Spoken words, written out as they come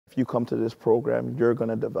If you come to this program, you're going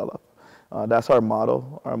to develop. That's our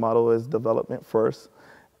motto. Our motto is development first.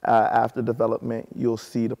 After development, you'll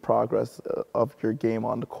see the progress of your game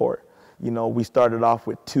on the court. You know, we started off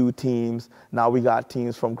with 2 teams. Now we got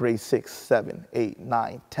teams from grade 6, 7, 8,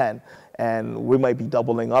 9, 10. And we might be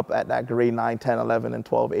doubling up at that grade 9, 10, 11, and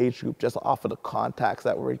 12 age group just off of the contacts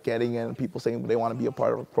that we're getting and people saying they want to be a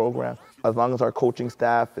part of the program. As long as our coaching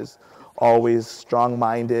staff is always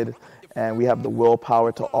strong-minded and we have the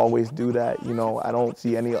willpower to always do that, you know, I don't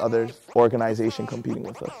see any other organization competing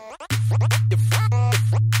with us.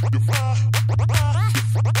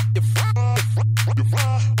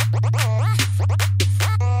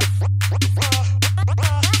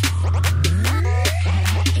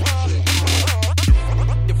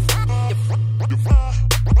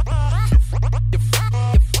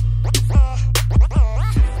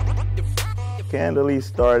 Candidly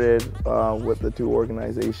started with the 2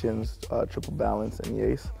 organizations, Triple Balance and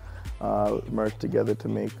YACE, merged together to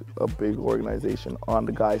make a big organization on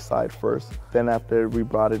the guys' side first. Then after we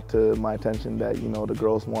brought it to my attention that, you know, the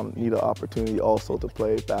girls need an opportunity also to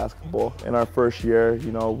play basketball. In our first year,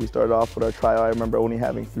 you know, we started off with our trial. I remember only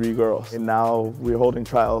having 3 girls. And now we're holding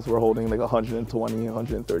trials, we're holding like 120,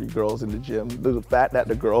 130 girls in the gym. The fact that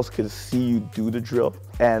the girls could see you do the drill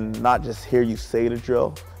and not just hear you say the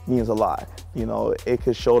drill means a lot. You know, it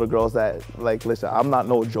could show the girls that, like, listen, I'm not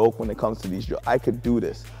no joke when it comes to these drills. I could do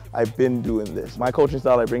this. I've been doing this. My coaching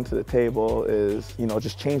style I bring to the table is, you know,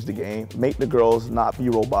 just change the game. Make the girls not be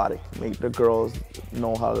robotic. Make the girls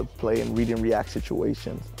know how to play and read and react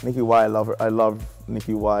situations. Nikki Y, I love her. I love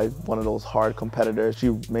Nikki Y, one of those hard competitors. She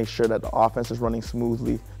makes sure that the offense is running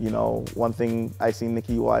smoothly. You know, one thing I see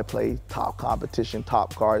Nikki Y play, top competition,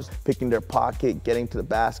 top guards, picking their pocket, getting to the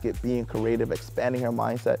basket, being creative, expanding her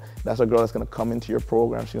mindset. That's a girl that's gonna come into your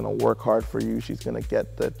program. She's gonna work hard for you. She's gonna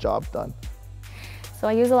get the job done. So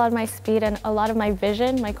I use a lot of my speed and a lot of my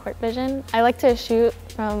vision, my court vision. I like to shoot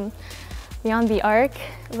from beyond the arc,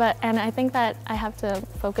 and I think that I have to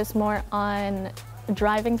focus more on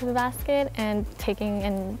driving to the basket and taking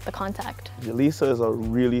in the contact. Jalisa is a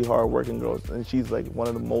really hard-working girl, and she's like one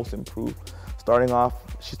of the most improved. She started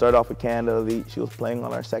off with Canada Elite. She was playing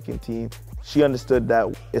on our 2nd team. She understood that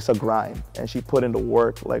it's a grind, and she put in the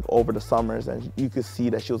work like over the summers, and you could see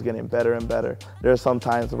that she was getting better and better. There are some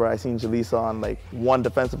times where I seen Jalisa on like one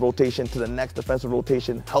defensive rotation to the next defensive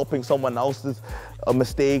rotation, helping someone else's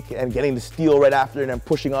mistake and getting the steal right after, and then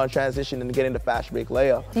pushing on transition and getting the fast break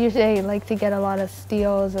layup. Usually I like to get a lot of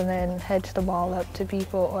steals and then hedge the ball up to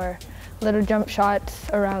people, or little jump shots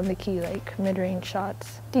around the key, like mid-range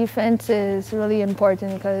shots. Defense is really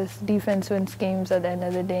important because defense wins games at the end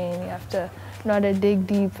of the day, and you have to know how to dig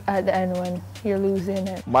deep at the end when you're losing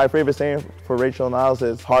it. My favorite saying for Rachael Niles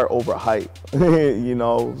is heart over height. You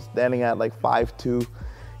know, standing at like 5'2",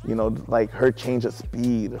 you know, like her change of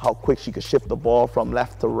speed, how quick she could shift the ball from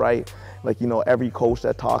left to right. Like, you know, every coach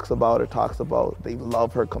that talks about her they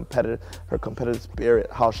love her competitive spirit,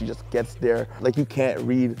 how she just gets there. Like, you can't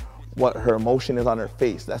read what her emotion is on her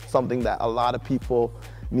face. That's something that a lot of people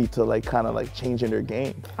need to like kind of like change in their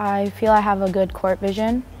game. I feel I have a good court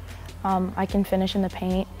vision. I can finish in the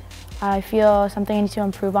paint. I feel something I need to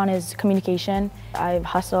improve on is communication. I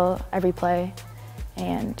hustle every play,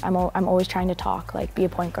 and I'm always trying to talk, like be a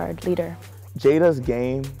point guard, leader. Jada's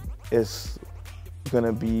game is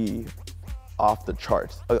gonna be off the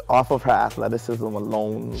charts. Off of her athleticism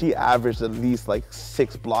alone, she averaged at least like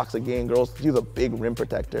 6 blocks a game. Girls, she's a big rim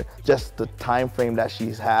protector. Just the time frame that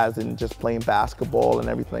she has in just playing basketball and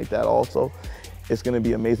everything like that also, it's gonna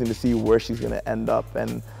be amazing to see where she's gonna end up.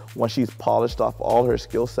 And once she's polished off all her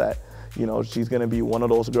skill set, you know, she's gonna be one of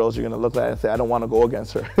those girls you're gonna look at and say, I don't wanna go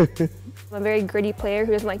against her. I'm a very gritty player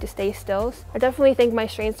who doesn't like to stay still. I definitely think my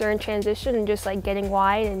strengths are in transition and just like getting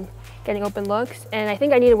wide and getting open looks. And I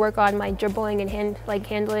think I need to work on my dribbling and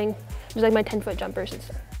handling, just like my 10-foot jumpers and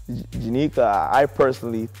stuff. Janika, I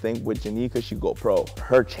personally think with Janika, she'd go pro.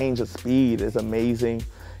 Her change of speed is amazing.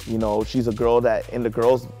 You know, she's a girl that in the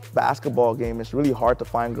girls' basketball game, it's really hard to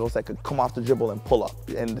find girls that could come off the dribble and pull up.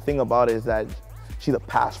 And the thing about it is that she's a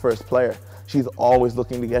pass-first player. She's always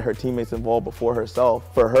looking to get her teammates involved before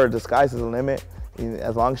herself. For her, the sky's the limit.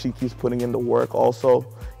 As long as she keeps putting in the work also,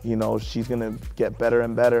 you know, she's gonna get better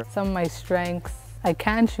and better. Some of my strengths, I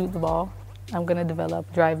can shoot the ball. I'm gonna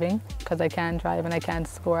develop driving because I can drive and I can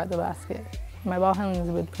score at the basket. My ball handling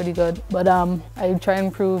has been pretty good, but I try and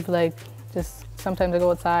improve, like just sometimes I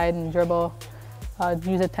go outside and dribble,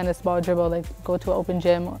 use a tennis ball dribble, like go to an open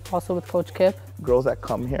gym, also with Coach Kipp. Girls that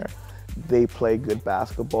come here, they play good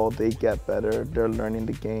basketball, they get better, they're learning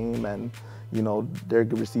the game, and you know, they're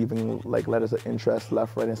receiving like letters of interest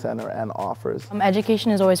left, right, and center, and offers.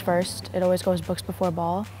 Education is always first. It always goes books before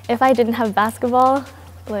ball. If I didn't have basketball,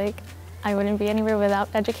 like, I wouldn't be anywhere without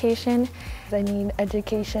education. I need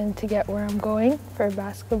education to get where I'm going for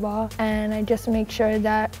basketball, and I just make sure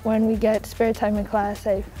that when we get spare time in class,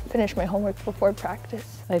 I finish my homework before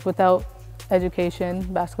practice. Like without education,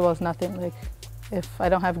 basketball is nothing. Like if I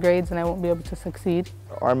don't have grades, then I won't be able to succeed.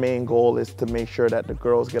 Our main goal is to make sure that the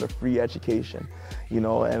girls get a free education, you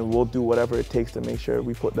know, and we'll do whatever it takes to make sure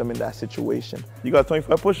we put them in that situation. You got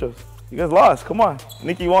 25 push-ups. You guys lost, come on.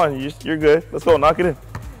 Nikki won, you're good. Let's go, knock it in.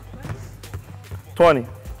 20.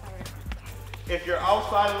 If you're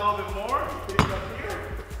outside a little bit more, you put it up here.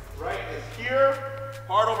 Right is here,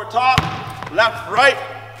 hard over top, left, right,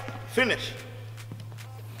 finish.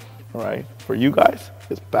 All right, for you guys,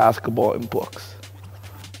 it's basketball and books.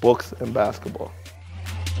 Books and basketball.